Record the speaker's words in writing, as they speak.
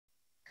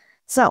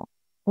So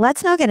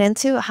let's now get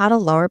into how to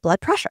lower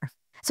blood pressure.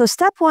 So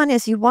step one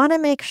is you want to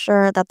make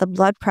sure that the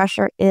blood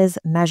pressure is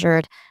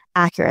measured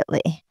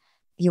accurately.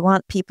 You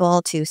want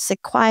people to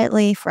sit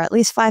quietly for at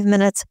least 5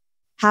 minutes,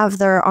 have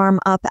their arm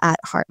up at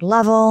heart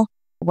level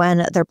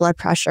when their blood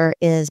pressure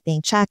is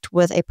being checked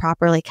with a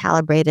properly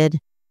calibrated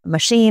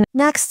machine.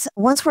 Next,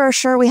 once we're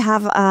sure we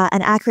have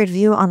an accurate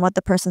view on what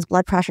the person's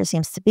blood pressure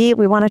seems to be,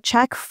 we want to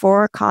check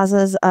for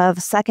causes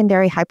of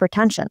secondary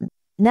hypertension.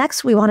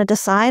 Next, we want to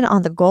decide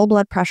on the goal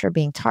blood pressure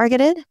being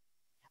targeted.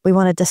 We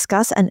want to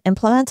discuss and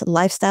implement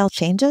lifestyle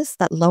changes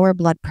that lower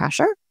blood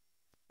pressure.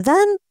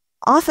 Then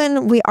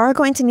often we are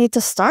going to need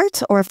to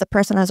start, or if the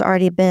person has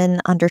already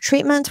been under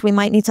treatment, we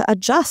might need to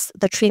adjust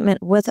the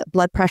treatment with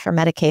blood pressure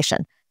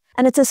medication.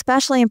 And it's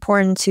especially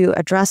important to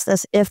address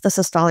this if the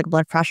systolic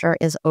blood pressure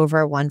is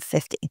over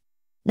 150.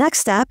 Next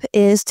step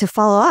is to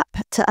follow up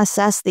to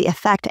assess the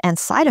effect and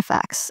side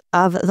effects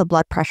of the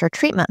blood pressure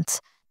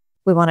treatment.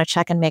 We want to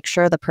check and make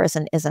sure the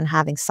person isn't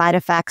having side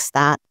effects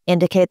that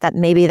indicate that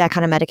maybe that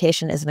kind of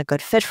medication isn't a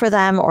good fit for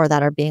them or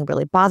that are being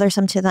really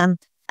bothersome to them.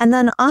 And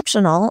then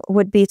optional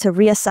would be to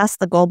reassess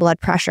the goal blood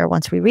pressure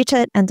once we reach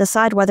it and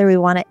decide whether we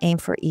want to aim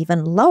for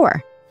even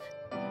lower